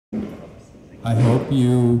I hope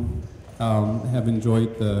you have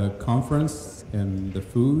enjoyed the conference and the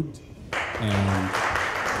food, and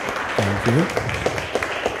thank you.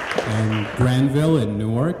 And Granville in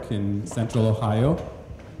Newark in Central Ohio.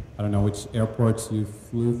 I don't know which airports you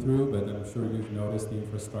flew through, but I'm sure you've noticed the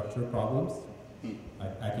infrastructure problems.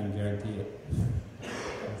 I can guarantee it.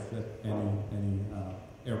 Any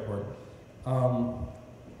airport. I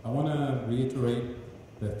want to reiterate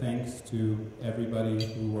the thanks to everybody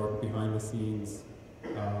who worked behind the scenes,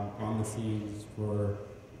 on the scenes for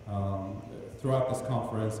throughout this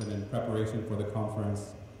conference and in preparation for the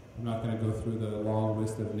conference. I'm not going to go through the long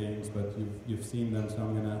list of names, but you've seen them, so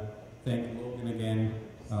I'm going to thank Logan again,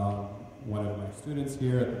 one of my students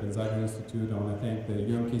here at the Gonzaga Institute. I want to thank the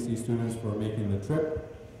UMKC students for making the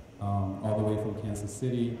trip all the way from Kansas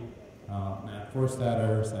City, Matt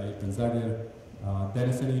Forstatter, Saeed Gonzaga,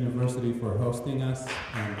 Denison University for hosting us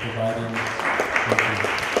and providing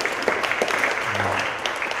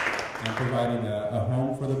a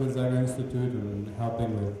home for the Gonzaga Institute and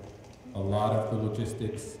helping with a lot of the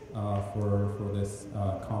logistics for this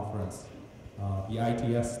conference. The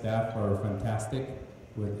ITS staff are fantastic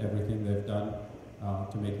with everything they've done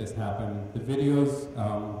to make this happen. The videos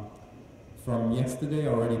from yesterday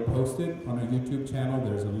are already posted on our YouTube channel.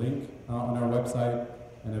 There's a link on our website,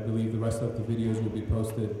 and I believe the rest of the videos will be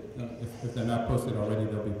posted. If they're not posted already,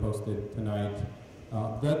 they'll be posted tonight.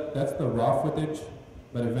 That's the raw footage,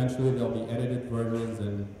 but eventually there'll be edited versions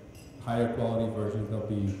and higher quality versions that'll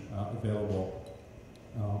be available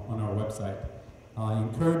on our website. I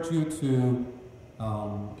encourage you to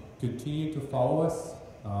continue to follow us,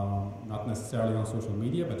 not necessarily on social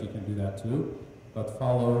media, but you can do that too. But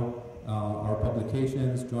follow our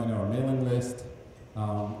publications, join our mailing list,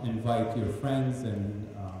 invite your friends and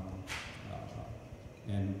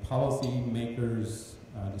policy makers,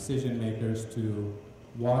 decision makers to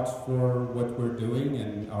watch for what we're doing,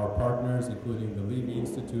 and our partners, including the Levy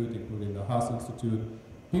Institute, including the Haas Institute,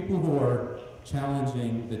 people who are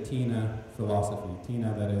challenging the TINA philosophy.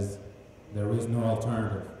 TINA, that is, there is no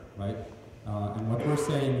alternative, right? And what we're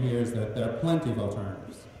saying here is that there are plenty of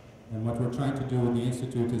alternatives. And what we're trying to do with the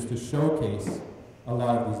Institute is to showcase a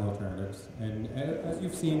lot of these alternatives. And as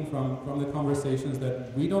you've seen from the conversations,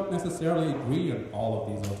 that we don't necessarily agree on all of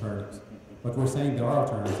these alternatives. But we're saying there are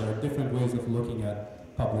alternatives. There are different ways of looking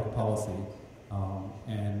at public policy.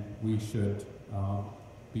 And we should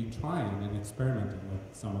be trying and experimenting with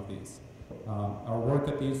some of these. Our work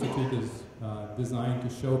at the Institute is designed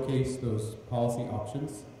to showcase those policy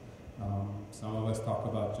options. Some of us talk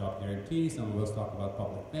about job guarantee, some of us talk about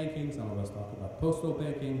public banking, some of us talk about postal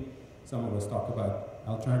banking, some of us talk about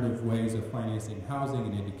alternative ways of financing housing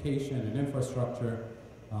and education and infrastructure.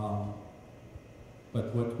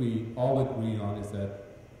 But what we all agree on is that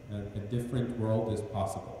a different world is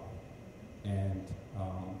possible. And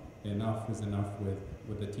enough is enough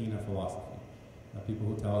with the TINA philosophy. People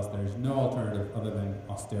who tell us there's no alternative other than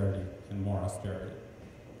austerity and more austerity.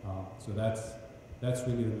 So that's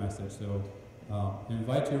really the message. So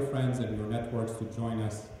invite your friends and your networks to join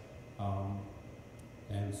us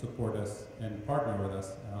and support us and partner with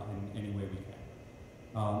us in any way we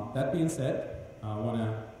can. That being said, I want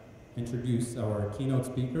to introduce our keynote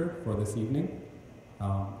speaker for this evening,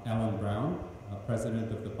 Alan Brown,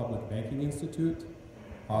 president of the Public Banking Institute,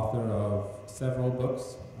 author of several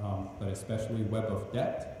books, but especially Web of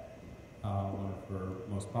Debt, one of her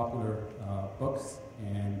most popular books,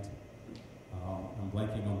 and I'm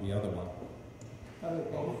blanking on the other one.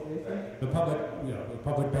 Public Bank Solution? The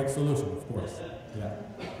Public Bank Solution, of course. Yeah.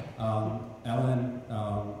 Ellen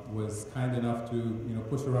was kind enough to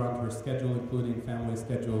push around her schedule, including family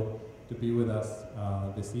schedule, to be with us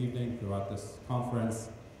this evening throughout this conference.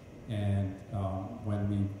 And when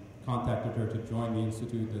we contacted her to join the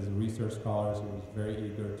Institute as a research scholar, she was very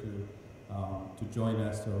eager to join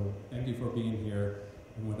us. So thank you for being here.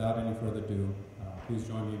 And without any further ado, please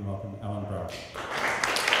join me in welcoming Alan Brown.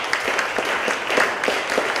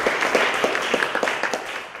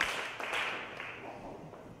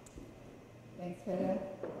 Thanks for that,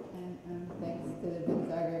 and thanks to the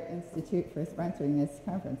Gonzaga Institute for sponsoring this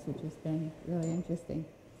conference, which has been really interesting.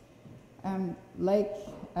 Like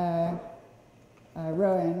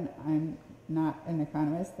Rowan, I'm not an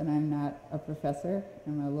economist and I'm not a professor,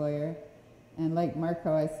 I'm a lawyer. And like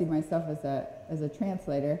Marco, I see myself as a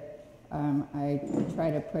translator. I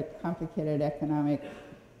try to put complicated economic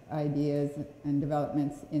ideas and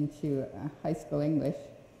developments into high school English.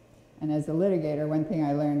 And as a litigator, one thing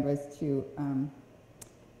I learned was to,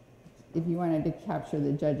 if you wanted to capture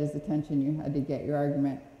the judge's attention, you had to get your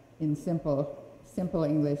argument in simple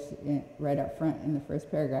English right up front in the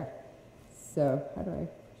first paragraph. So how do I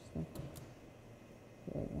push that?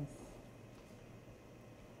 There it is.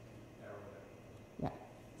 Yeah.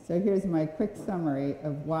 So here's my quick summary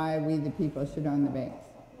of why we, the people, should own the banks.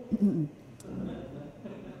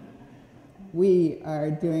 We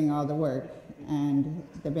are doing all the work, and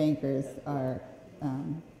the bankers are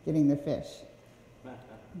getting the fish.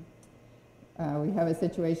 We have a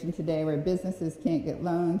situation today where businesses can't get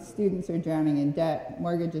loans, students are drowning in debt,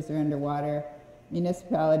 mortgages are underwater,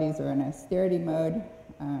 municipalities are in austerity mode,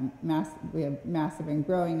 we have massive and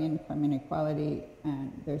growing income inequality,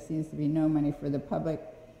 and there seems to be no money for the public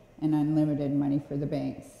and unlimited money for the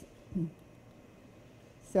banks.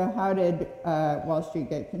 So how did Wall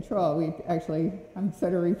Street get control? I'm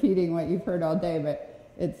sort of repeating what you've heard all day, but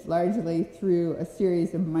it's largely through a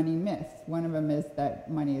series of money myths. One of them is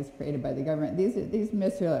that money is created by the government. These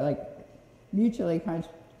myths are like mutually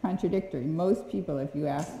contradictory. Most people, if you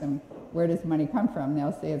ask them, where does money come from?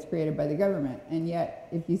 They'll say it's created by the government. And yet,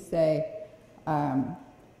 if you say,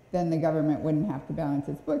 then the government wouldn't have to balance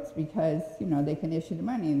its books because, they can issue the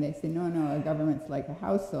money. And they say, no, a government's like a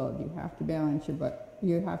household. You have to balance your book.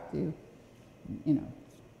 You have to,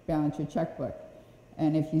 balance your checkbook.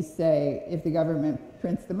 And if you say, if the government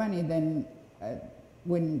prints the money, then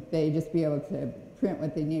wouldn't they just be able to print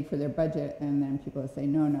what they need for their budget? And then people say,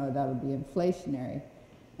 no, that'll be inflationary.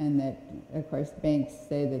 And that, of course, banks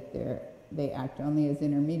say that they act only as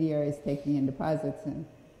intermediaries, taking in deposits and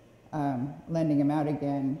lending them out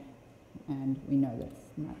again. And we know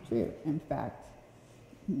that's not true. In fact,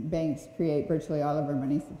 banks create virtually all of our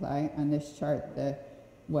money supply. On this chart,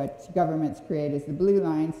 what governments create is the blue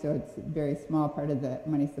line, so it's a very small part of the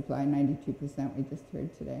money supply, 92% we just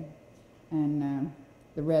heard today. And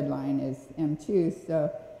the red line is M2, so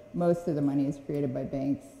most of the money is created by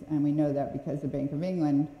banks, and we know that because the Bank of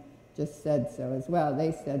England just said so as well.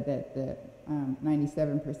 They said that the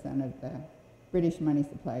 97% of the British money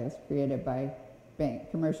supply is created by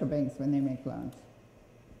commercial banks when they make loans.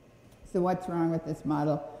 So what's wrong with this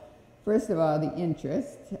model? First of all, the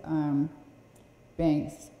interest.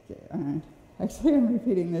 Banks, actually I'm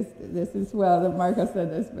repeating this as well, that Marco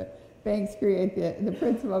said this, but banks create the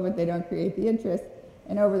principal, but they don't create the interest.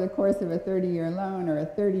 And over the course of a 30-year loan or a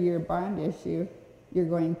 30-year bond issue, you're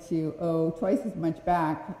going to owe twice as much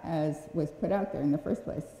back as was put out there in the first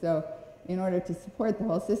place. So in order to support the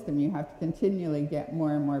whole system, you have to continually get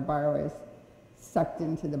more and more borrowers sucked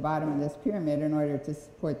into the bottom of this pyramid in order to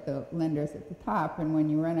support the lenders at the top. And when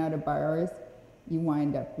you run out of borrowers, you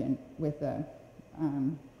wind up with an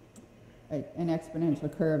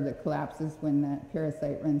exponential curve that collapses when the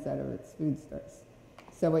parasite runs out of its food stores.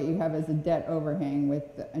 So what you have is a debt overhang with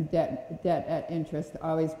a debt at interest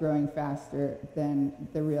always growing faster than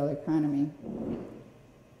the real economy.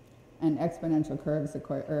 And exponential curves,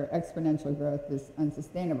 or exponential growth, is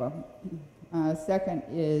unsustainable. Second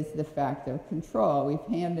is the fact of control. We've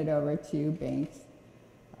handed over to banks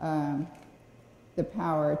the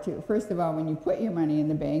power to, first of all, when you put your money in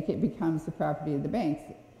the bank, it becomes the property of the banks.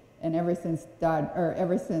 And ever since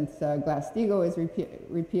Glass-Steagall was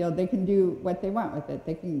repealed, they can do what they want with it.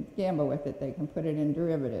 They can gamble with it. They can put it in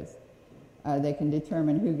derivatives. They can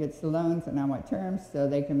determine who gets the loans and on what terms, so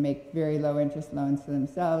they can make very low interest loans to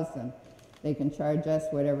themselves, and they can charge us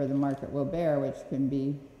whatever the market will bear, which can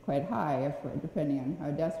be quite high depending on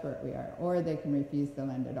how desperate we are, or they can refuse to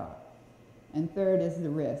lend at all. And third is the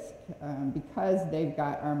risk. Because they've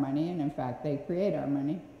got our money, and in fact they create our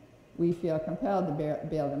money, we feel compelled to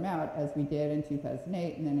bail them out, as we did in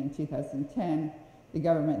 2008, and then in 2010 the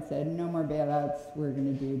government said no more bailouts, we're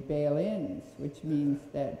going to do bail-ins, which means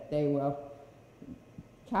that they will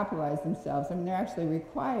capitalize themselves. I mean, they're actually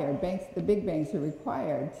required, the big banks are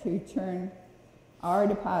required to turn our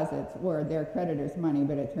deposits or their creditors' money,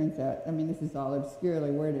 but it turns out, I mean, this is all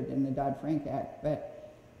obscurely worded in the Dodd-Frank Act,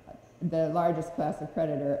 but the largest class of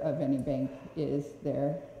creditor of any bank is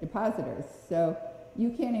their depositors. So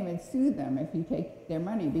you can't even sue them if you take their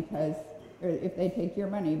money or if they take your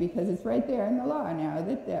money, because it's right there in the law now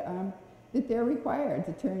that they're required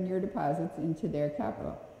to turn your deposits into their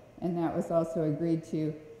capital. And that was also agreed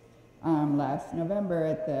to last November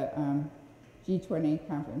at the G20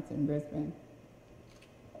 conference in Brisbane.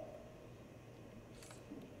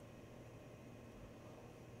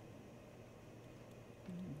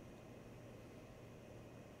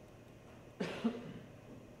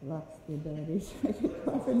 Lost the ability to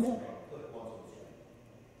go up and down.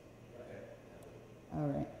 All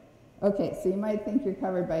right. Okay, so you might think you're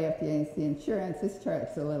covered by FDIC insurance. This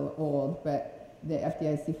chart's a little old, but the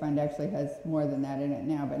FDIC fund actually has more than that in it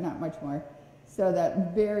now, but not much more. So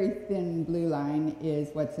that very thin blue line is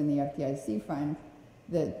what's in the FDIC fund.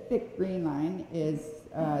 The thick green line is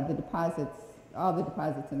the deposits all the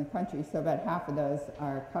deposits in the country. So about half of those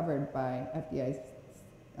are covered by FDIC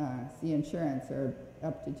insurance, or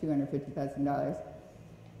up to $250,000.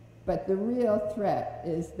 But the real threat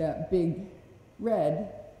is the big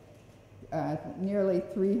red, nearly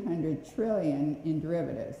 $300 trillion in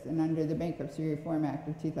derivatives. And under the Bankruptcy Reform Act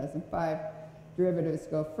of 2005, derivatives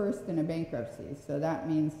go first in a bankruptcy. So that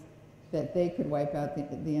means that they could wipe out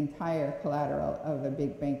the entire collateral of a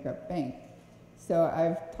big bankrupt bank. So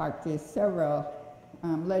I've talked to several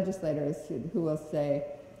legislators who will say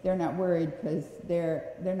they're not worried because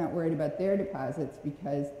they're not worried about their deposits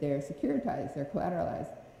because they're securitized, they're collateralized.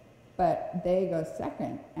 But they go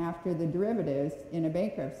second after the derivatives in a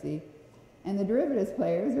bankruptcy. And the derivatives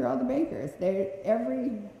players are all the bankers.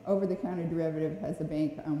 Every over-the-counter derivative has a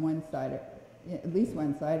bank on one side, at least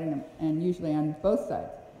one side, and usually on both sides.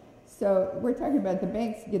 So we're talking about the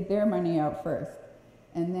banks get their money out first.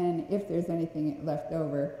 And then if there's anything left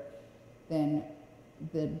over, then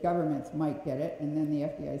the governments might get it, and then the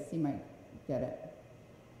FDIC might get it.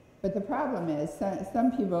 But the problem is,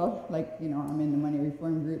 some people, like, I'm in the money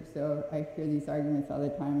reform group, so I hear these arguments all the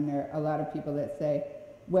time, and there are a lot of people that say,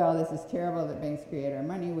 well, this is terrible that banks create our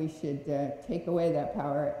money. We should take away that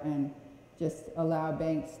power and just allow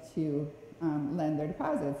banks to lend their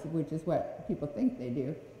deposits, which is what people think they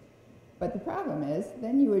do. But the problem is,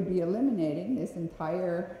 then you would be eliminating this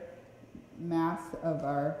entire mass of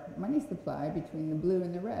our money supply between the blue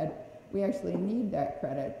and the red. We actually need that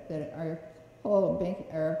credit, that our whole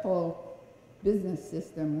business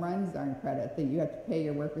system runs on credit, that you have to pay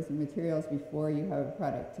your workers and materials before you have a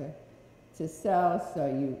product to sell, so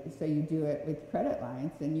you do it with credit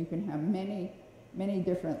lines, and you can have many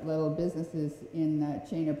different little businesses in the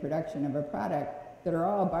chain of production of a product that are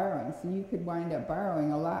all borrowing. So you could wind up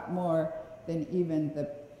borrowing a lot more than even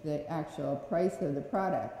the actual price of the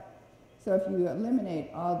product. So if you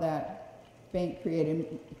eliminate all that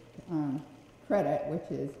bank-created credit, which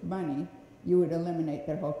is money, you would eliminate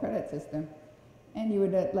that whole credit system. And you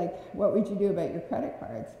would, what would you do about your credit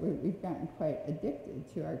cards? We've gotten quite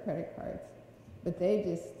addicted to our credit cards. But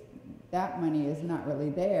that money is not really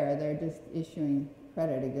there. They're just issuing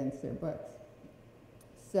credit against their books.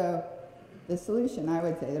 So the solution, I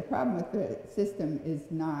would say, the problem with the system is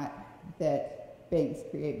not that banks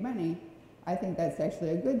create money. I think that's actually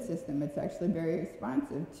a good system. It's actually very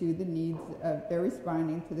responsive to the needs they're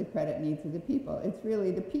responding to the credit needs of the people. It's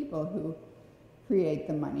really the people who create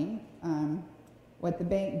the money. What the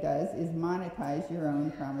bank does is monetize your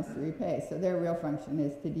own promise to repay. So their real function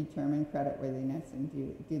is to determine creditworthiness and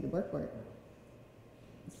do the work.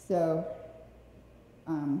 So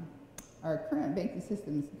our current banking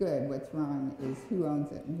system is good. What's wrong is who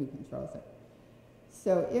owns it and who controls it.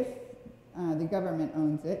 So if the government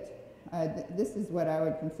owns it, this is what I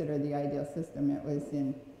would consider the ideal system. It was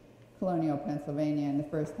in colonial Pennsylvania in the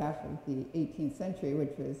first half of the 18th century,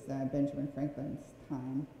 which was Benjamin Franklin's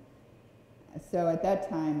time. So at that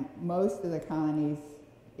time, most of the colonies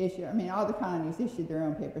all the colonies issued their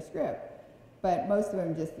own paper script, but most of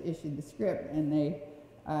them just issued the script, and they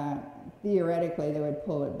theoretically they would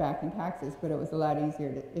pull it back in taxes, but it was a lot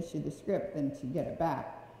easier to issue the script than to get it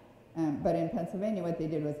back. But in Pennsylvania, what they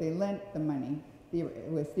did was they lent the money.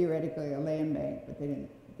 It was theoretically a land bank, but they didn't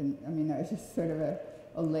that was just sort of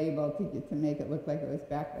a label to make it look like it was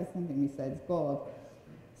backed by something besides gold.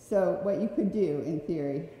 So what you could do, in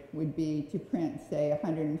theory, would be to print, say,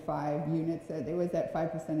 105 units. It was at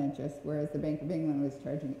 5% interest, whereas the Bank of England was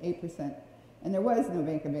charging 8%. And there was no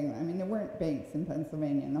Bank of England. There weren't banks in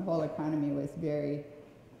Pennsylvania, and the whole economy was very,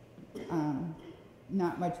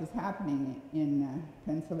 not much was happening in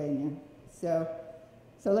Pennsylvania. So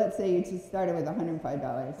let's say you just started with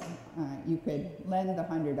 $105. You could lend the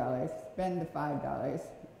 $100, spend the $5,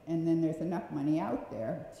 and then there's enough money out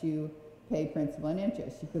there to pay principal and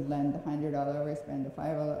interest. You could lend the $100 all over, spend the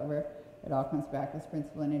 $5 all over. It all comes back as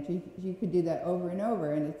principal and interest. You could do that over and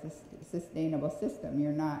over, and it's a sustainable system.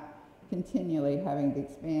 You're not continually having to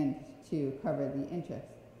expand to cover the interest.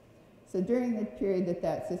 So during the period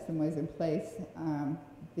that system was in place,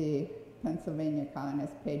 the Pennsylvania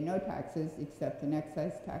colonists paid no taxes except an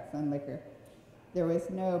excise tax on liquor. There was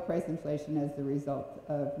no price inflation as the result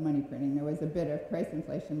of money printing. There was a bit of price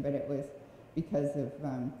inflation, but it was because of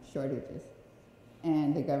shortages.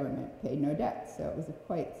 And the government paid no debt, so it was a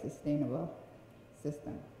quite sustainable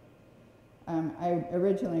system. I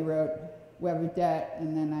originally wrote Web of Debt,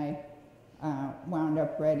 and then I wound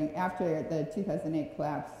up writing, after the 2008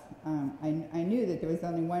 collapse, I knew that there was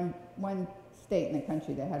only one state in the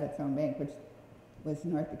country that had its own bank, which was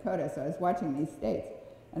North Dakota. So I was watching these states,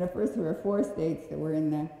 and at first there were 4 states that were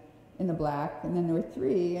in the black, and then there were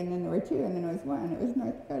 3, and then there were 2, and then there was 1. It was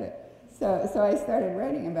North Dakota. So I started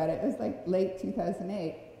writing about it. It was like late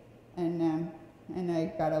 2008, and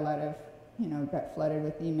I got a lot of, got flooded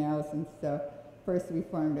with emails, and so first we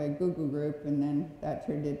formed a Google group, and then that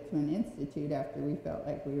turned into an institute after we felt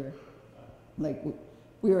like we were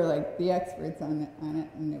like the experts on it,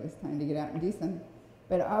 and it was time to get out and do something.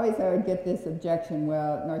 But always I would get this objection,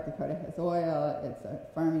 well, North Dakota has oil, it's a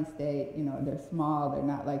farming state, they're small, they're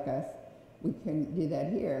not like us. We couldn't do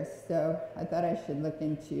that here. So I thought I should look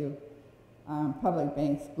into public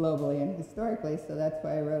banks globally and historically, so that's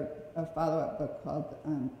why I wrote a follow-up book called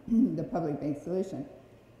The Public Bank Solution.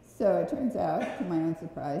 So it turns out, to my own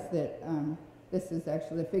surprise, that this is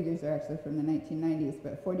actually, the figures are actually from the 1990s,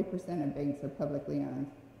 but 40% of banks are publicly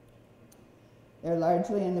owned. They're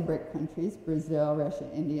largely in the BRIC countries, Brazil, Russia,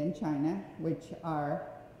 India, and China,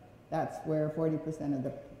 that's where 40% of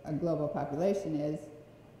the global population is.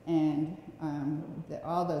 And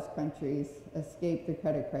all those countries escaped the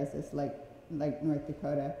credit crisis like North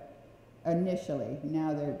Dakota initially.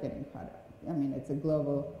 Now they're getting caught up. I mean, it's a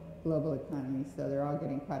global economy, so they're all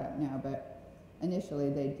getting caught up now, but initially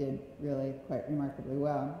they did really quite remarkably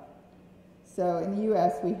well. So in the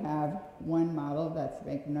US we have one model, that's the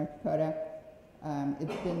Bank of North Dakota.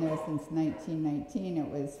 It's been there since 1919. It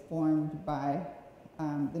was formed by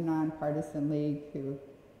the Nonpartisan League, it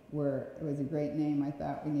was a great name. I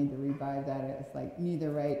thought we need to revive that. It was like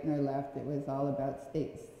neither right nor left. It was all about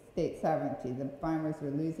state sovereignty. The farmers were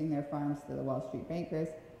losing their farms to the Wall Street bankers,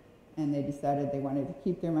 and they decided they wanted to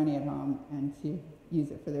keep their money at home and to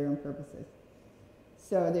use it for their own purposes.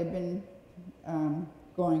 So they've been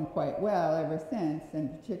going quite well ever since,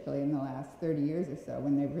 and particularly in the last 30 years or so,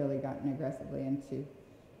 when they've really gotten aggressively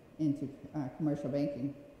into commercial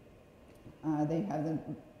banking. They have the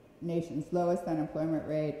nation's lowest unemployment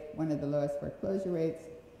rate, one of the lowest foreclosure rates,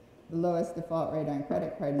 the lowest default rate on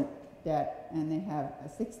credit card debt, and they have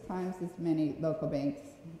 6 times as many local banks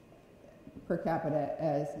per capita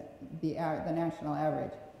as the national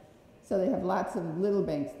average. So they have lots of little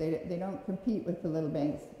banks. They don't compete with the little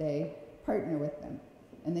banks, they partner with them.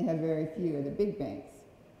 And they have very few of the big banks.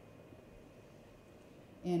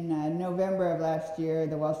 In November of last year,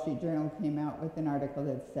 the Wall Street Journal came out with an article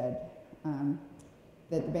that said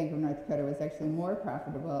that the Bank of North Dakota was actually more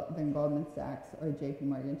profitable than Goldman Sachs or JP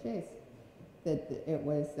Morgan Chase. That it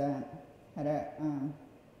was had a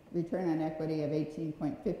return on equity of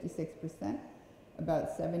 18.56%,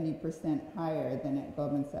 about 70% higher than at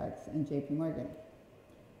Goldman Sachs and JP Morgan.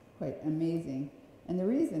 Quite amazing. And the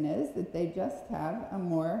reason is that they just have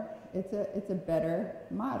it's a better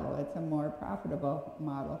model. It's a more profitable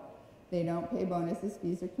model. They don't pay bonuses,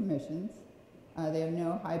 fees, or commissions. They have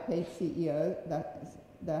no high-paid CEO.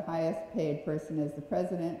 The highest paid person is the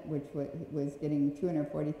president, which was getting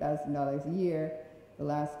 $240,000 a year, the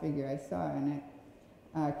last figure I saw in it,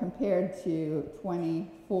 compared to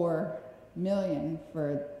 $24 million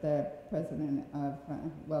for the president of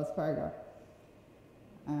Wells Fargo.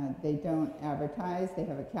 They don't advertise. They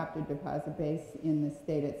have a captive deposit base in the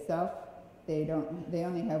state itself. They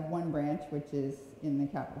only have one branch, which is in the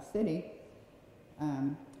capital city.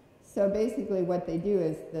 So basically what they do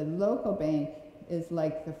is the local bank is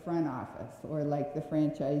like the front office or like the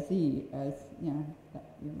franchisee, as your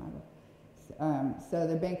model. So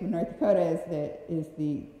the Bank of North Dakota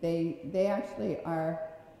they actually are,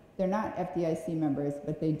 they're not FDIC members,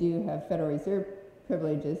 but they do have Federal Reserve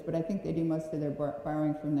privileges, but I think they do most of their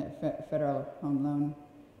borrowing from the Federal Home Loan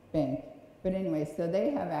Bank. But anyway, so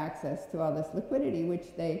they have access to all this liquidity,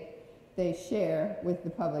 which they share with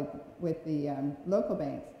the local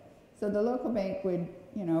banks. So the local bank would,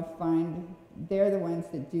 they're the ones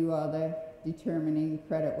that do all the determining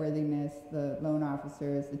creditworthiness, the loan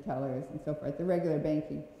officers, the tellers, and so forth, the regular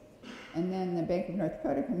banking. And then the Bank of North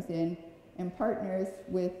Dakota comes in and partners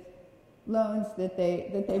with loans that they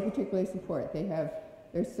particularly support.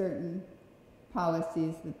 There's certain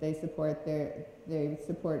policies that they support. They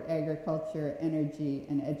support agriculture, energy,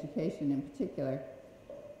 and education in particular.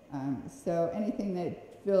 So anything that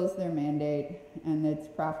fills their mandate and that's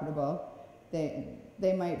profitable,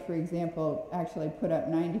 they might, for example, actually put up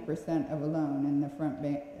 90% of a loan, and the front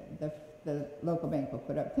bank, the local bank will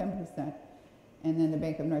put up 10%, and then the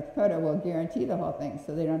Bank of North Dakota will guarantee the whole thing,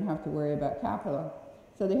 so they don't have to worry about capital.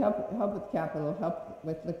 So they help with capital, help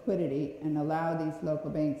with liquidity, and allow these local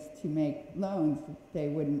banks to make loans that they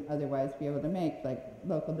wouldn't otherwise be able to make, like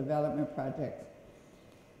local development projects.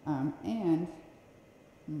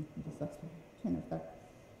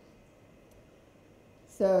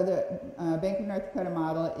 So the Bank of North Dakota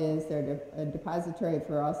model is they're a depository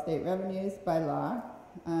for all state revenues by law.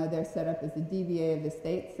 They're set up as a DBA of the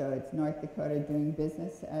state, so it's North Dakota doing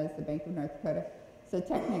business as the Bank of North Dakota. So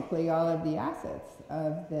technically, all of the assets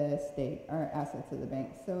of the state are assets of the bank.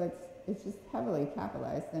 So it's just heavily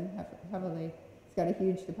capitalized and it's got a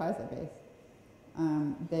huge deposit base.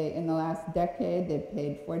 In the last decade, they've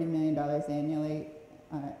paid $40 million annually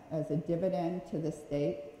as a dividend to the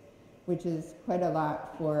state, which is quite a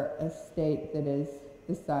lot for a state that is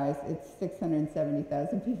the size. It's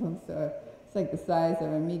 670,000 people, so it's like the size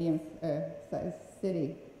of a medium-sized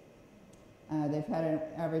city. They've had an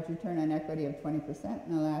average return on equity of 20%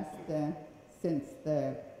 in the last since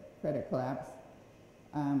the credit collapse.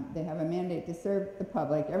 They have a mandate to serve the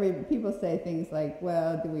public. People say things like,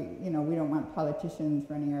 well, we don't want politicians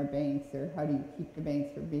running our banks, or how do you keep the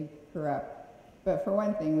banks from being corrupt? But for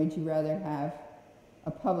one thing, would you rather have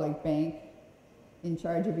a public bank in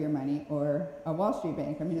charge of your money or a Wall Street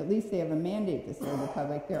bank? I mean, at least they have a mandate to serve the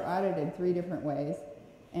public. They're audited 3 different ways,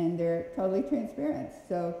 and they're totally transparent.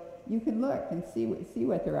 So you can look and see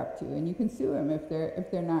what they're up to, and you can sue them if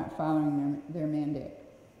they're not following their mandate.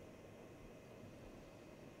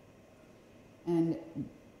 And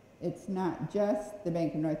it's not just the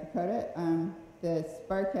Bank of North Dakota. The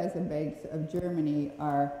Sparkassen banks of Germany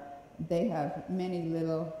they have many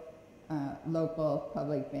little local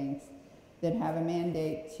public banks that have a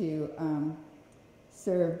mandate to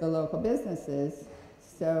serve the local businesses.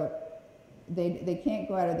 So they can't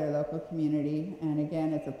go out of their local community. And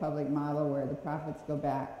again, it's a public model where the profits go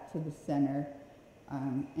back to the center.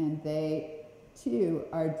 And they too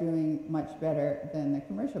are doing much better than the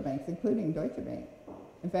commercial banks, including Deutsche Bank.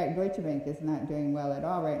 In fact, Deutsche Bank is not doing well at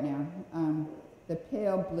all right now. The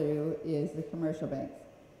pale blue is the commercial banks,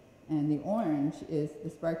 and the orange is the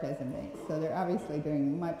Sparkassen banks. So they're obviously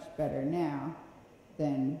doing much better now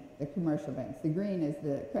than the commercial banks. The green is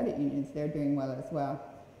the credit unions. They're doing well as well.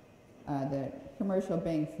 The commercial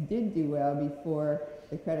banks did do well before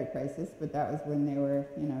the credit crisis, but that was when they were,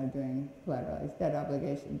 doing collateralized debt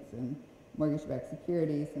obligations and mortgage-backed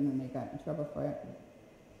securities, and then they got in trouble for it.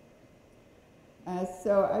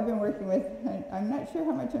 So I've been working with, I'm not sure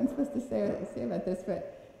how much I'm supposed to say about this,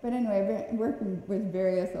 but anyway, I've been working with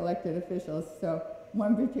various elected officials. So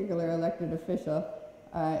one particular elected official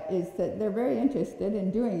is that they're very interested in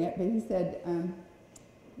doing it, but he said,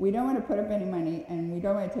 we don't want to put up any money and we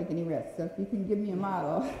don't want to take any risks. So if you can give me a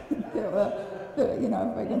model that will,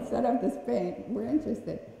 if I can set up this bank, we're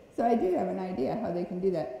interested. So I do have an idea how they can do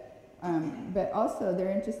that. But also they're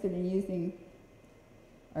interested in using,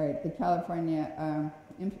 the California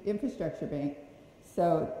Infrastructure Bank.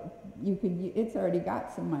 So it's already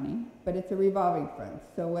got some money, but it's a revolving fund.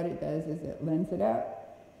 So what it does is it lends it out,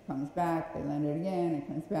 comes back, they lend it again, it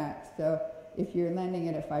comes back. So if you're lending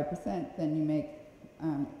it at 5%, then you make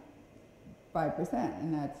 5%,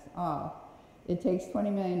 and that's all. It takes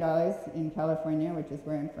 $20 million in California, which is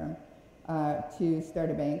where I'm from, to start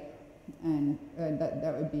a bank. And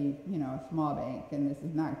that would be, a small bank, and this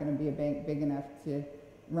is not going to be a bank big enough to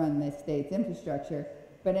run the state's infrastructure.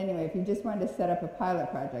 But anyway, if you just wanted to set up a pilot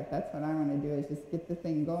project, that's what I want to do, is just get the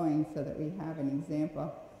thing going so that we have an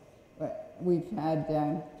example. But we've had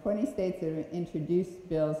 20 states that have introduced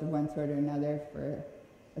bills of one sort or another for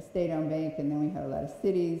a state-owned bank, and then we have a lot of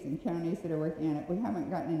cities and counties that are working on it. We haven't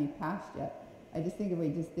gotten any passed yet. I just think if we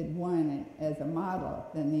just did one as a model,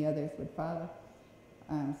 then the others would follow.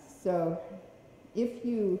 So if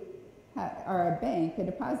you are a bank, a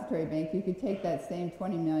depository bank, you could take that same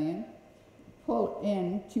 20 million, pull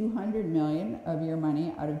in 200 million of your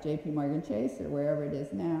money out of JP Morgan Chase or wherever it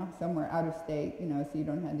is now, somewhere out of state, so you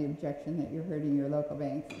don't have the objection that you're hurting your local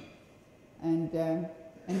banks. And then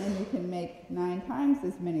you can make 9 times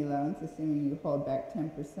as many loans, assuming you hold back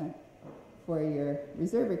 10% for your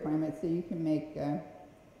reserve requirement. So you can make 9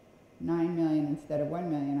 million instead of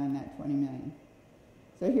 1 million on that 20 million.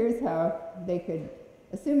 So here's how they could,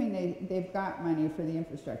 assuming they've got money for the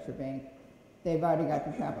infrastructure bank, they've already got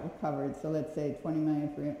the capital covered. So let's say 20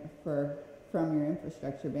 million from your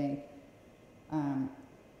infrastructure bank.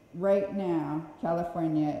 Right now,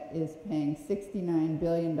 California is paying $69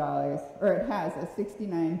 billion, or it has a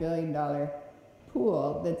 $69 billion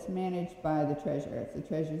pool that's managed by the treasurer. It's the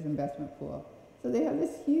treasurer's investment pool. So they have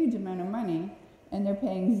this huge amount of money, and they're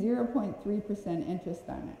paying 0.3% interest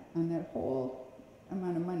on it, on that whole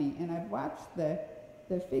amount of money. And I've watched the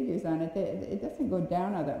figures on it. It doesn't go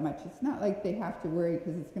down all that much. It's not like they have to worry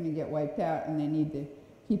because it's going to get wiped out and they need to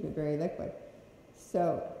keep it very liquid.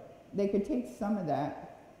 So they could take some of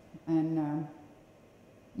that and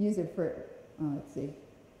use it for, let's see.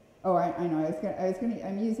 Oh, I know.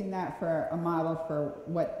 I'm using that for a model for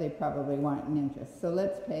what they probably want in interest. So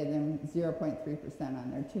let's pay them 0.3%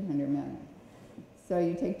 on their 200 million. So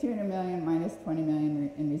you take 200 million minus 20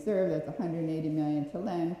 million in reserve, that's 180 million to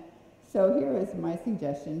lend. So here is my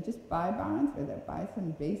suggestion: just buy bonds with it. Buy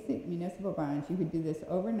some basic municipal bonds. You could do this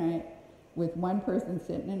overnight with one person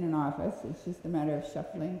sitting in an office. It's just a matter of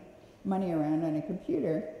shuffling money around on a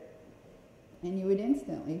computer, and you would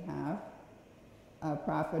instantly have a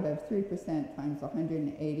profit of 3% times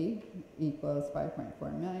 180 equals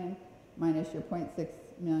 5.4 million, minus your 0.6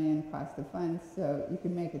 million cost of funds, so you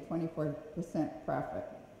can make a 24% profit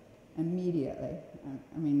immediately.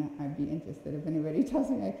 I mean, I'd be interested if anybody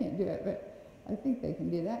tells me I can't do it, but I think they can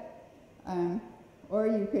do that. Or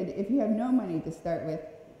you could, if you have no money to start with,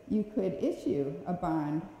 you could issue a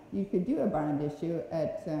bond. You could do a bond issue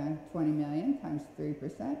at 20 million times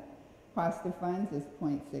 3%. Cost of funds is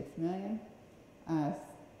 0.6 million.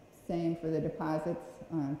 Same for the deposits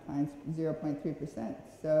times 0.3%.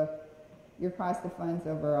 So your cost of funds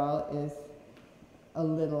overall is a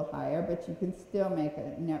little higher, but you can still make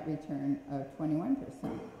a net return of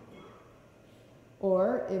 21%.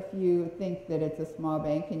 Or if you think that it's a small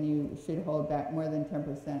bank and you should hold back more than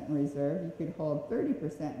 10% in reserve, you could hold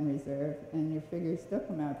 30% in reserve and your figures still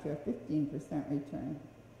come out to a 15% return.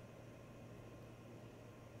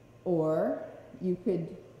 Or you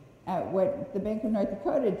could, what the Bank of North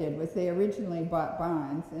Dakota did was they originally bought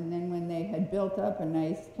bonds, and then when they had built up a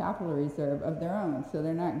nice capital reserve of their own, so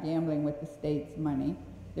they're not gambling with the state's money,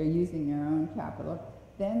 they're using their own capital,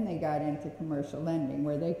 then they got into commercial lending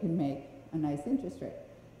where they could make a nice interest rate.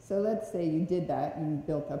 So let's say you did that and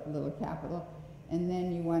built up a little capital, and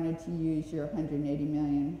then you wanted to use your 180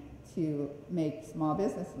 million to make small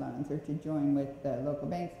business loans or to join with the local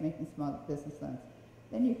banks making small business loans.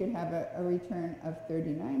 Then you could have a return of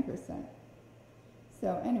 39%.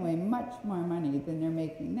 So anyway, much more money than they're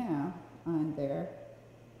making now on their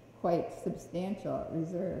quite substantial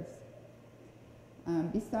reserves.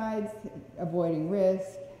 Besides avoiding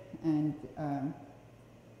risk and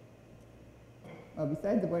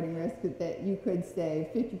besides avoiding risk, that you could save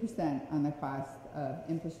 50% on the cost of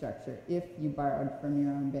infrastructure if you borrowed from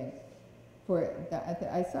your own bank.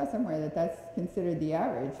 I saw somewhere that that's considered the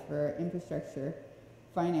average for infrastructure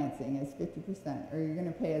financing is 50%, or you're going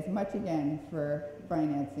to pay as much again for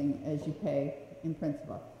financing as you pay in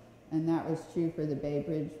principal. And that was true for the Bay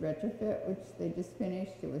Bridge retrofit, which they just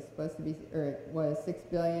finished. It was supposed to be, or it was $6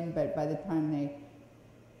 billion, but by the time they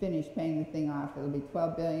finish paying the thing off, it'll be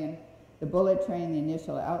 $12 billion. The bullet train, the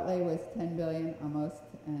initial outlay was $10 billion almost,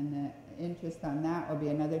 and the interest on that will be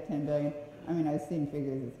another $10 billion. I mean, I've seen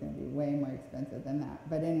figures it's going to be way more expensive than that.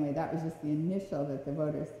 But anyway, that was just the initial that the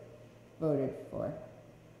voters voted for.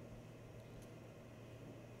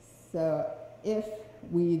 So if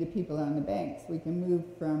we, the people own the banks, we can move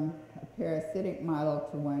from a parasitic model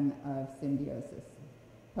to one of symbiosis.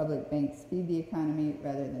 Public banks feed the economy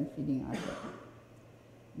rather than feeding off it.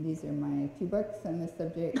 These are my 2 books on this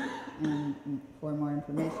subject, and for more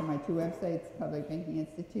information, my 2 websites,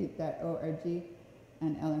 publicbankinginstitute.org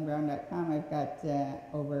and ellenbrown.com. I've got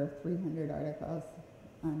over 300 articles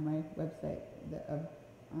on my website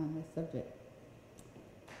on this subject.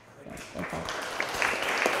 So that's all.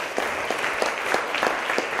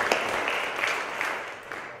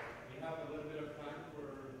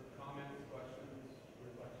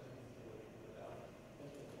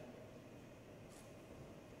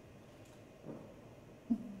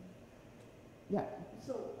 Yeah.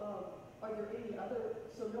 So, are there any other?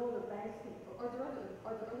 So, no other banks? Are there other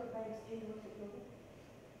banks in North Dakota?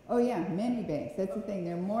 Oh yeah, many banks. That's the thing.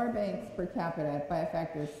 There are more banks per capita by a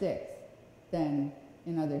factor of 6 than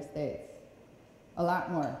in other states. A lot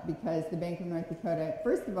more, because the Bank of North Dakota.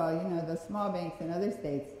 First of all, you know, the small banks in other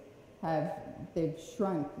states they've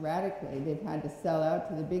shrunk radically. They've had to sell out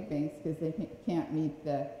to the big banks because they can't meet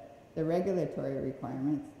the regulatory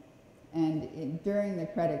requirements. And during the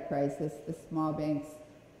credit crisis, the small banks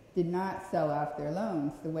did not sell off their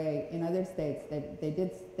loans the way in other states they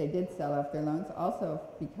did sell off their loans, also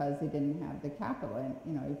because they didn't have the capital. And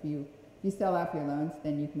you know, if you sell off your loans,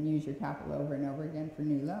 then you can use your capital over and over again for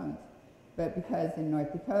new loans. But because in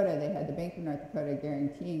North Dakota they had the Bank of North Dakota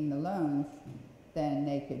guaranteeing the loans, then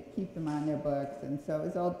they could keep them on their books. And so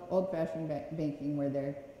it was old-fashioned banking where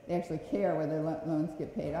they actually care whether loans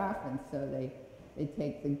get paid off, and so they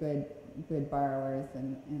take the good borrowers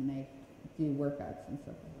and they do workouts and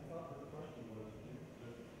so forth. I thought the question was,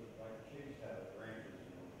 does like Chase have branches?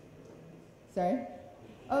 Sorry?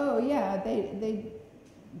 Oh yeah, they.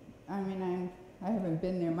 I mean, I haven't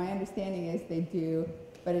been there. My understanding is they do,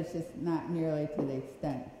 but it's just not nearly to the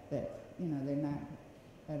extent that, you know, they're not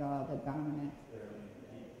at all the dominant.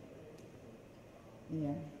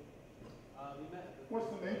 Yeah. What's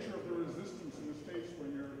the nature of the resistance in the states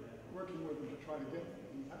when you're working with them to try to get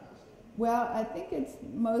them passed? Well, I think it's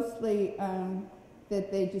mostly that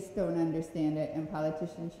they just don't understand it, and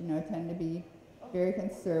politicians, tend to be very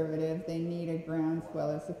conservative. They need a groundswell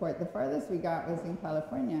of support. The farthest we got was in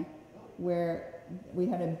California, where we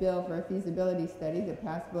had a bill for a feasibility study that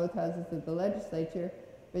passed both houses of the legislature,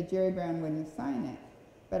 but Jerry Brown wouldn't sign it.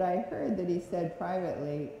 But I heard that he said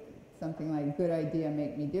privately something like, "Good idea,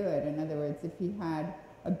 make me do it." In other words, if he had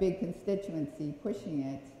a big constituency pushing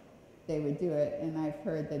it, they would do it. And I've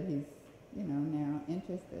heard that he's, now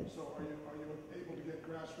interested. So are you able to get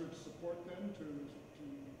grassroots support then to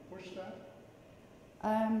push that?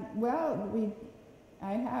 Well,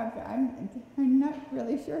 I'm not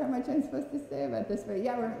really sure how much I'm supposed to say about this, but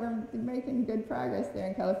yeah, we're making good progress there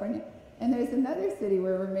in California. And there's another city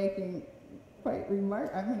where we're making quite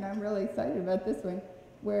I'm really excited about this one,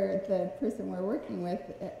 where the person we're working with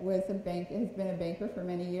has been a banker for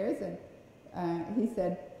many years, and he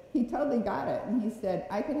said he totally got it, and he said,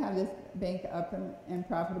 "I could have this bank up and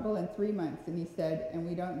profitable in 3 months," and he said, "and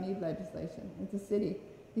we don't need legislation. It's a city."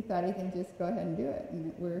 He thought he can just go ahead and do it,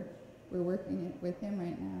 and we're working it with him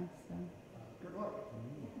right now. So good luck.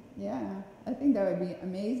 Yeah, I think that would be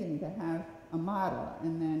amazing to have a model,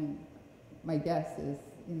 and then my guess is,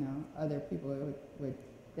 other people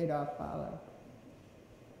they'd all follow.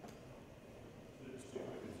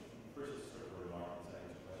 First, sort of a remark, and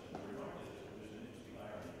second question. The remark is that there's an interesting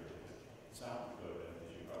irony here, because South Dakota, as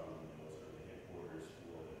you probably know, is sort of the headquarters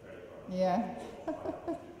for the credit card. Yeah.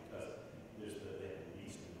 Because there's they have the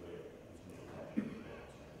least in the way of consumer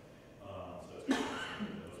banks. So it's the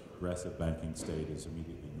most progressive banking state is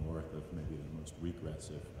immediately north of maybe the most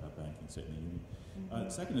regressive banking state in the union.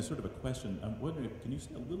 Second is sort of a question. I'm wondering, can you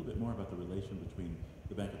say a little bit more about the relation between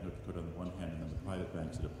the Bank of North Dakota on the one hand and then the private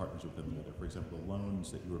banks that are partners with them on the other? For example, the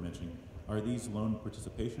loans that you were mentioning, are these loan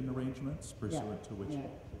participation arrangements pursuant to which? Yeah.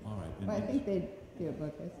 All right. Well, I think they do it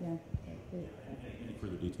both ways, yeah. Any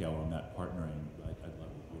further detail on that partnering, I'd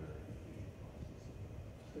love to hear.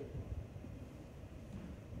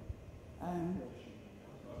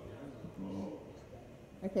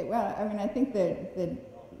 Okay, well, I think that the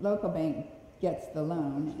local bank gets the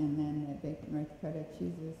loan, and then the Bank of North Dakota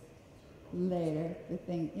chooses later the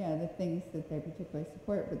things that they particularly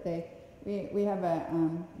support. But we have a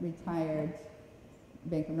retired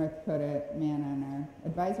Bank of North Dakota man on our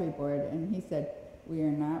advisory board, and he said, "We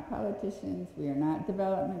are not politicians. We are not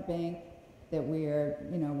development bank. That we are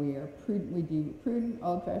prudent. We do prudent,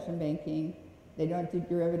 old-fashioned banking. They don't do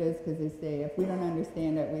derivatives because they say if we don't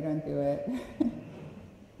understand it, we don't do it."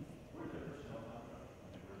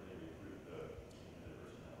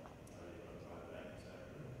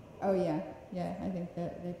 Oh yeah. I think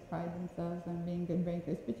that they pride themselves on being good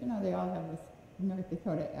bankers, but they all have this North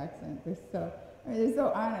Dakota accent. They're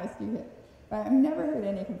so honest. But I've never heard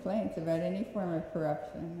any complaints about any form of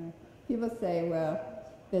corruption. People say, well,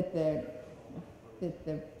 that the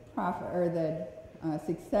profit or the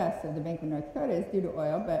success of the Bank of North Dakota is due to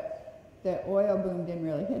oil, but the oil boom didn't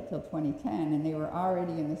really hit till 2010, and they were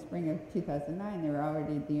already in the spring of 2009. They were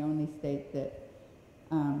already the only state that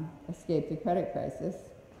escaped the credit crisis.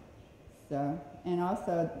 So, and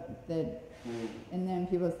also and then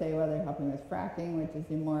people say, well, they're helping with fracking, which is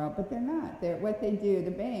immoral, but they're not. What they do,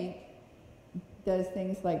 the bank does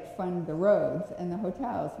things like fund the roads and the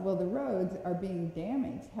hotels. Well, the roads are being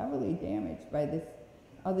heavily damaged by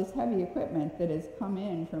all this heavy equipment that has come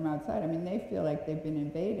in from outside. I mean, they feel like they've been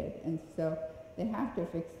invaded, and so they have to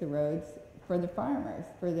fix the roads for the farmers,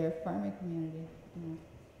 for their farming community.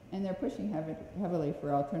 And they're pushing heavily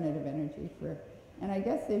for alternative energy. And I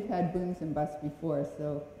guess they've had booms and busts before,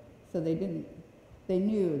 so they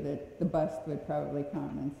knew that the bust would probably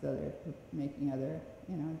come, and so they're making doing other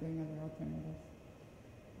alternatives.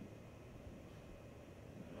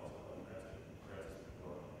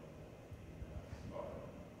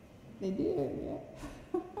 They do,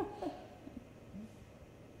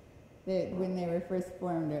 yeah. When they were first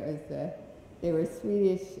formed, they were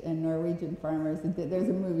Swedish and Norwegian farmers. There's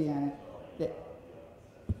a movie on it.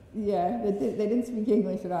 They didn't speak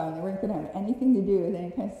English at all, and they weren't going to have anything to do with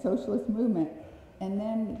any kind of socialist movement. And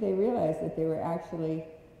then they realized that they were actually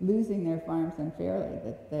losing their farms unfairly.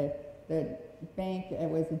 That the bank, it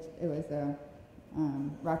was a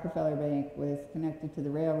Rockefeller Bank, was connected to the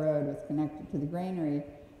railroad, was connected to the granary,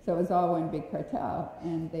 so it was all one big cartel.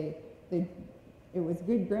 And it was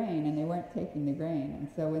good grain, and they weren't taking the grain. And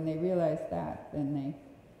so when they realized that, then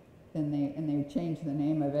they changed the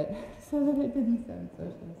name of it so that it didn't sound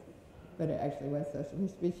socialist, but it actually was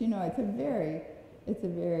socialist. But it's a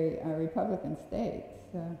very Republican state.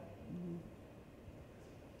 So.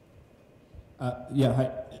 Hi.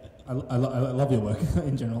 I love your work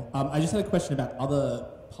in general. I just had a question about other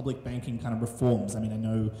public banking kind of reforms. I mean, I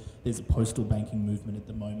know there's a postal banking movement at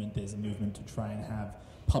the moment. There's a movement to try and have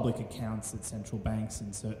public accounts at central banks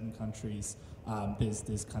in certain countries.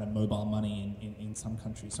 There's kind of mobile money in some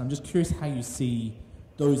countries. So I'm just curious how you see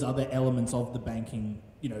those other elements of the banking,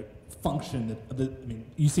 function. I mean,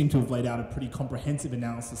 you seem to have laid out a pretty comprehensive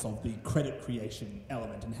analysis of the credit creation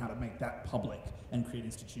element and how to make that public and create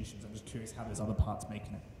institutions. I'm just curious how those other parts make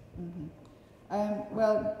it. Mm-hmm.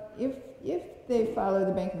 Well, if they follow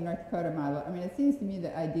the Bank of North Dakota model, I mean, it seems to me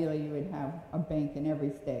that ideally you would have a bank in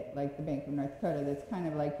every state, like the Bank of North Dakota, that's kind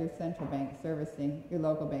of like your central bank servicing your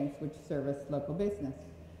local banks, which service local business.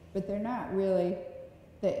 But they're not really,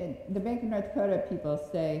 the Bank of North Dakota people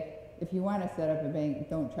say, if you want to set up a bank,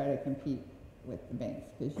 don't try to compete with the banks,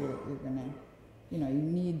 because you're going to, you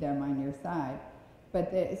need them on your side.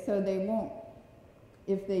 But so they won't,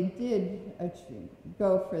 if they did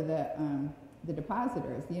go for the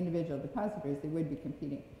depositors, the individual depositors, they would be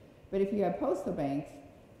competing. But if you have postal banks,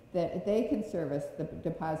 that they can service the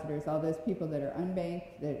depositors, all those people that are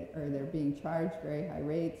unbanked, they're being charged very high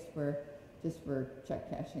rates just for check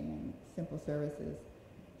cashing and simple services.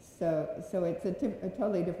 So it's a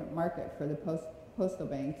totally different market for the postal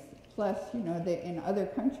banks. Plus, in other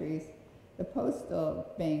countries, the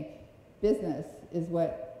postal bank business is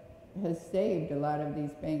what has saved a lot of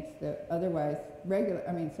these banks that otherwise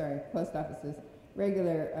post offices,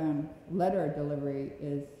 regular letter delivery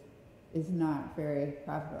is not very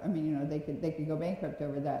profitable. I mean, they could go bankrupt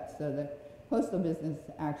over that. So the postal business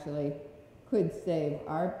actually could save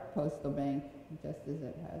our postal bank just as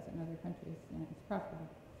it has in other countries. Yeah, it's profitable.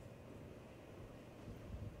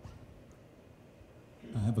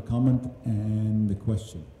 I have a comment and a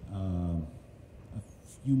question. A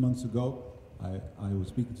few months ago, I was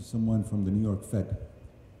speaking to someone from the New York Fed,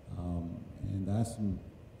 and asked him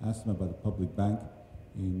about the public bank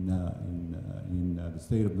in the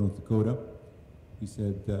state of North Dakota. He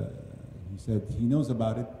said he knows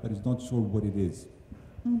about it, but he's not sure what it is,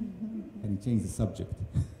 and he changed the subject.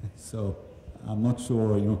 So I'm not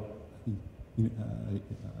sure,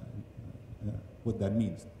 what that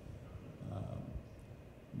means.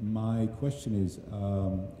 My question is,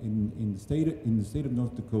 in the state of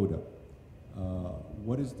North Dakota,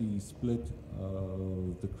 what is the split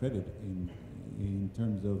of the credit in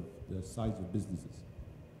terms of the size of businesses?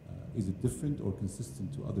 Is it different or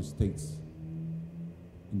consistent to other states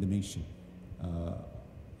in the nation?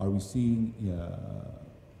 Are we seeing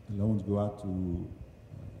loans go out to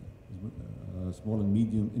small and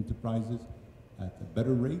medium enterprises at a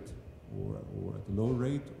better rate, or at a lower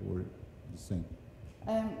rate, or the same?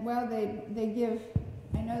 Well, they give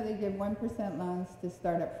 1% loans to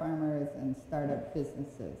startup farmers and startup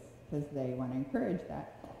businesses because they want to encourage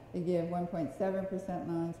that. They give 1.7%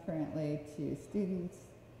 loans currently to students.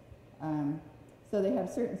 So they have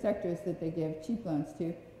certain sectors that they give cheap loans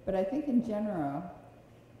to. But I think in general,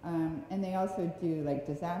 and they also do like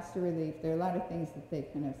disaster relief. There are a lot of things that they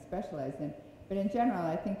kind of specialize in. But in general,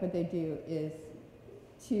 I think what they do is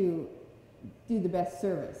to do the best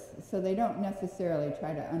service. So they don't necessarily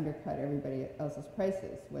try to undercut everybody else's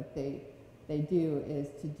prices. What they do is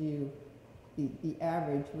to do the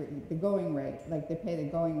average, the going rate, like they pay the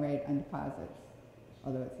going rate on deposits,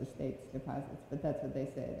 although it's the state's deposits, but that's what they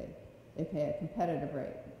say. They pay a competitive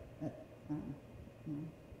rate.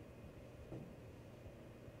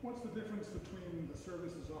 What's the difference between the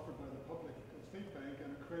services offered by the public state bank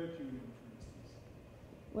and a credit union, for instance?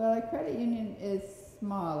 Well, a credit union is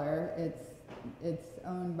smaller. It's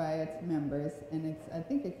owned by its members, and I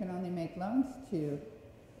think it can only make loans to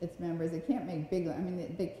its members. It can't make big. I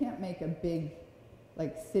mean, they can't make a big,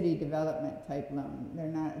 like city development type loan. They're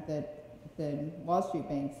not that the Wall Street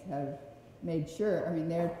banks have made sure. I mean,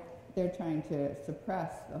 they're trying to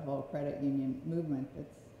suppress the whole credit union movement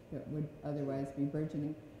that would otherwise be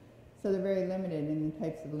burgeoning. So they're very limited in the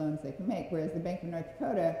types of loans they can make. Whereas the Bank of North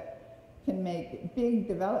Dakota can make big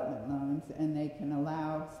development loans, and they can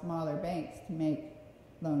allow smaller banks to make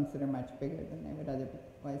loans that are much bigger than they would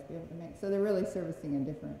otherwise be able to make. So they're really servicing a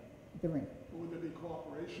different. Would there be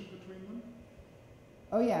cooperation between them?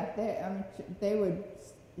 Oh yeah, they would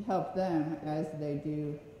help them as they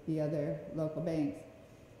do the other local banks.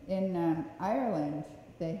 In Ireland,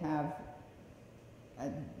 they have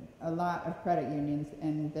a lot of credit unions,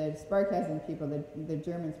 and the Sparkassen people, the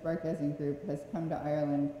German Sparkassen group, has come to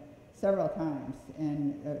Ireland several times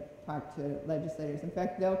and talk to legislators. In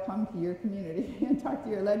fact, they'll come to your community and talk to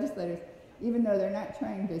your legislators, even though they're not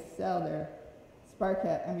trying to sell their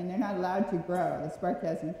Sparkassen. I mean, they're not allowed to grow. The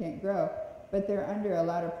Sparkassen can't grow, but they're under a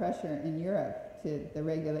lot of pressure in Europe to the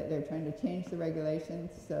regulate. They're trying to change the regulations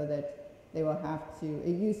so that they will have to,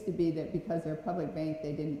 it used to be that because they're a public bank,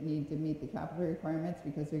 they didn't need to meet the capital requirements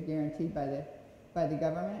because they're guaranteed by the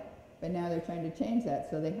government. But now they're trying to change that,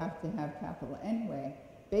 so they have to have capital anyway.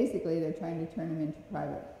 Basically, they're trying to turn them into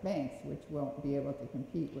private banks, which won't be able to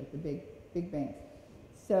compete with the big banks.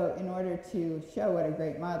 So in order to show what a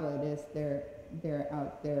great model it is, they're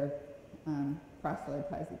out there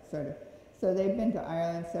proselytizing, sort of. So they've been to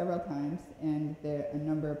Ireland several times, and a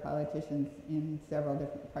number of politicians in several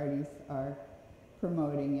different parties are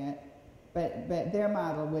promoting it. But their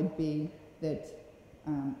model would be that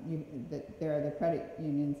that there are the credit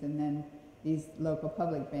unions, and then these local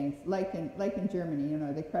public banks, like in Germany,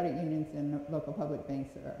 the credit unions and local public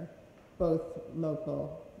banks are both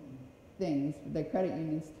local things. The credit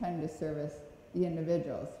unions tend to service the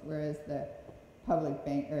individuals, whereas the public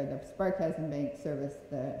bank or the Sparkassen Bank service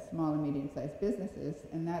the small and medium-sized businesses,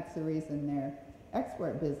 and that's the reason their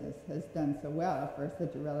export business has done so well for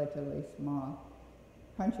such a relatively small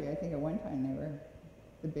country. I think at one time they were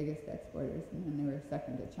the biggest exporters, and then they were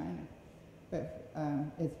second to China. But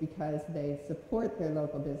it's because they support their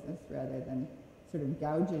local business rather than sort of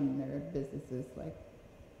gouging their businesses like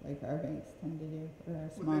our banks tend to do, or our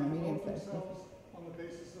small and medium-sized businesses. Would they promote themselves on the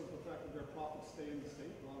basis of the fact that their profits stay in the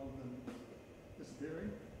state rather than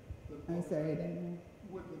disappearing? I'm sorry, I didn't know.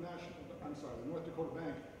 Would the North Dakota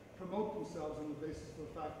Bank promote themselves on the basis of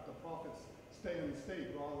the fact that the profits stay in the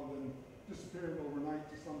state rather than disappearing overnight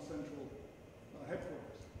to some central headquarters?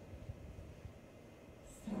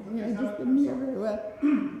 Sorry, I just didn't hear very well.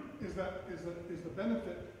 Is the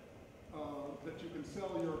benefit that you can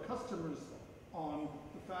sell your customers on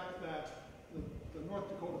the fact that the North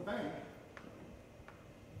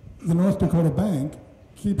Dakota Bank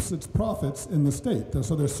keeps its profits in the state,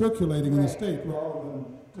 so they're circulating in the state rather than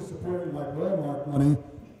disappearing like Wellmark money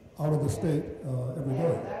out of the state every day.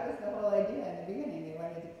 Yes, that was the whole idea in the beginning. They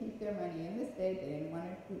wanted to keep their money in the state. They didn't want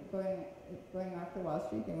to keep going off to Wall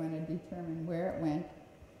Street. They wanted to determine where it went.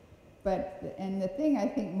 And the thing I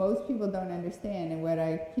think most people don't understand, and what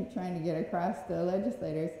I keep trying to get across to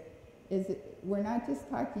legislators, is that we're not just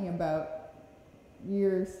talking about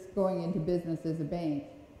you're going into business as a bank.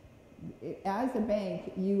 As a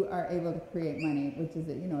bank, you are able to create money, which is,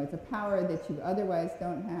 it's a power that you otherwise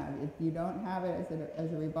don't have. If you don't have it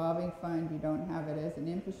as a revolving fund, you don't have it as an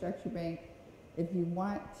infrastructure bank. If you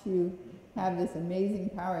want to have this amazing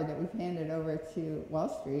power that we've handed over to Wall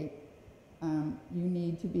Street, you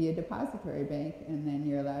need to be a depository bank, and then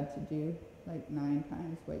you're allowed to do like 9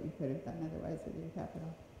 times what you could have done otherwise with your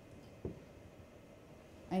capital.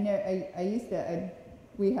 I know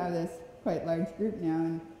we have this quite large group now,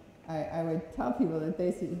 and I would tell people that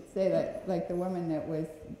they should say that, like the woman that was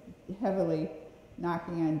heavily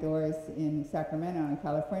knocking on doors in Sacramento in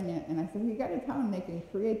California, and I said, well, you got to tell them they can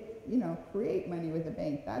create money with a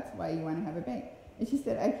bank. That's why you want to have a bank. And she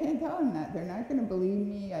said, I can't tell them that. They're not going to believe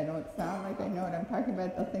me. I don't sound like I know what I'm talking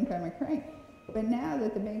about. They'll think I'm a crank. But now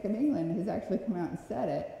that the Bank of England has actually come out and said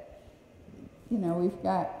it, we've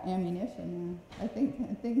got ammunition now. I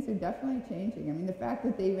think things are definitely changing. I mean, the fact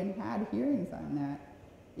that they even had hearings on that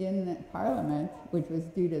in the Parliament, which was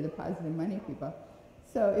due to the positive money people.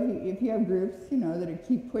 So if you have groups, that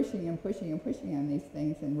keep pushing and pushing and pushing on these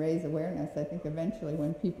things and raise awareness, I think eventually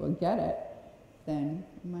when people get it, then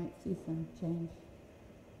you might see some change.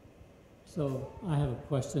 So I have a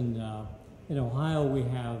question. In Ohio, we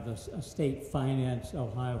have a state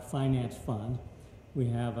Ohio Finance Fund. We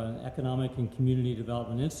have an Economic and Community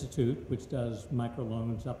Development Institute, which does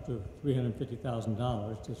microloans up to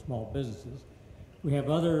 $350,000 to small businesses. We have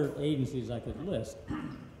other agencies I could list.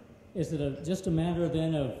 Is it just a matter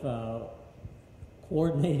then of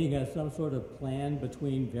coordinating some sort of plan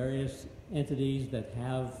between various entities that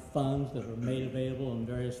have funds that are made available in a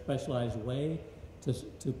very specialized way to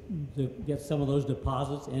get some of those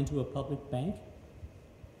deposits into a public bank?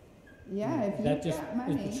 Yeah, if you've got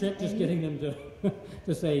money. Is the trick just getting them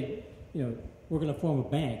to say, we're going to form a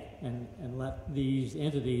bank and let these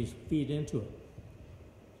entities feed into it?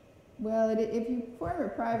 Well, if you form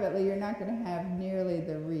it privately, you're not going to have nearly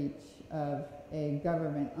the reach of a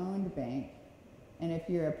government-owned bank. And if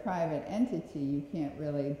you're a private entity, you can't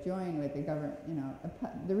really join with the government.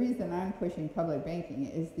 The reason I'm pushing public banking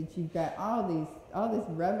is that you've got all this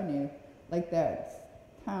revenue, like that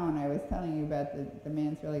town I was telling you about. The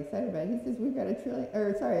man's really excited about. He says we've got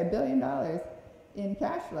 $1 billion in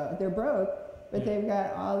cash flow. They're broke, but they've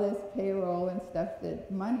got all this payroll and stuff,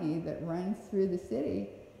 money that runs through the city,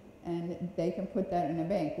 and they can put that in a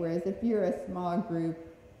bank. Whereas if you're a small group,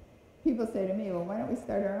 people say to me, well, why don't we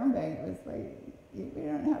start our own bank? It was like, we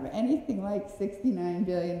don't have anything like $69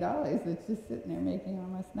 billion that's just sitting there making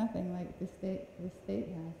almost nothing like the state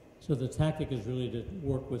has. So the tactic is really to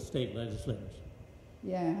work with state legislators.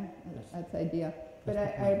 Yeah, that's ideal. But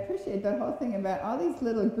That's I appreciate the whole thing about all these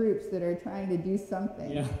little groups that are trying to do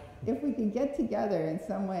something. Yeah. If we could get together in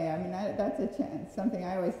some way, I mean, that's something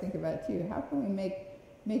I always think about too. How can we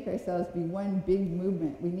make ourselves be one big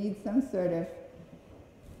movement? We need some sort of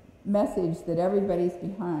message that everybody's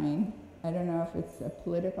behind. I don't know if it's a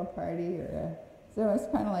political party or so it's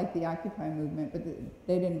kind of like the Occupy movement, but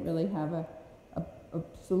they didn't really have a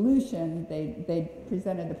solution. They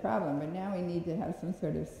presented the problem, but now we need to have some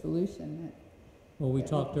sort of solution. Well, we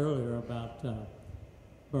talked earlier about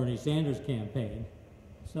Bernie Sanders' campaign.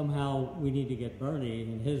 Somehow we need to get Bernie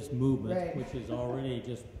and his movement, Right. which is already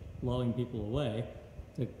just blowing people away.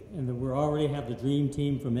 And then we already have the dream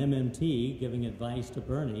team from MMT giving advice to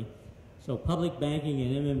Bernie. So public banking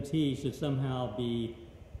and MMT should somehow be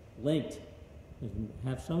linked and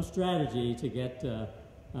have some strategy to get the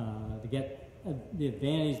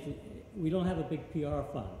advantage. We don't have a big PR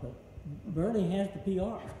fund, but Bernie has the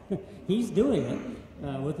PR. He's doing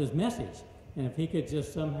it with his message. And if he could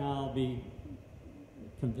just somehow be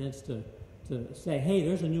convinced to say, hey,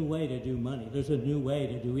 there's a new way to do money. There's a new way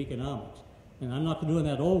to do economics. And I'm not doing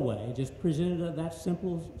that old way. Just present it that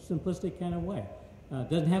simplistic kind of way. It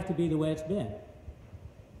doesn't have to be the way it's been.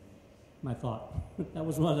 My thought. That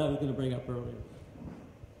was what I was going to bring up earlier.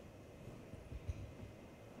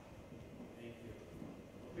 Thank you.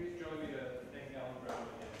 Please join me to thank Alan Brown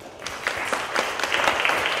again.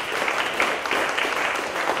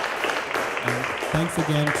 And thanks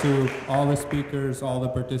again to all the speakers, all the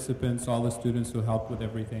participants, all the students who helped with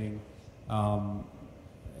everything.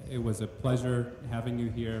 It was a pleasure having you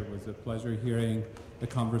here. It was a pleasure hearing the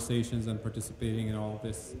conversations and participating in all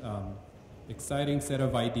this exciting set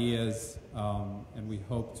of ideas, and we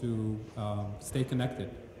hope to stay connected.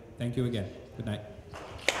 Thank you again. Good night.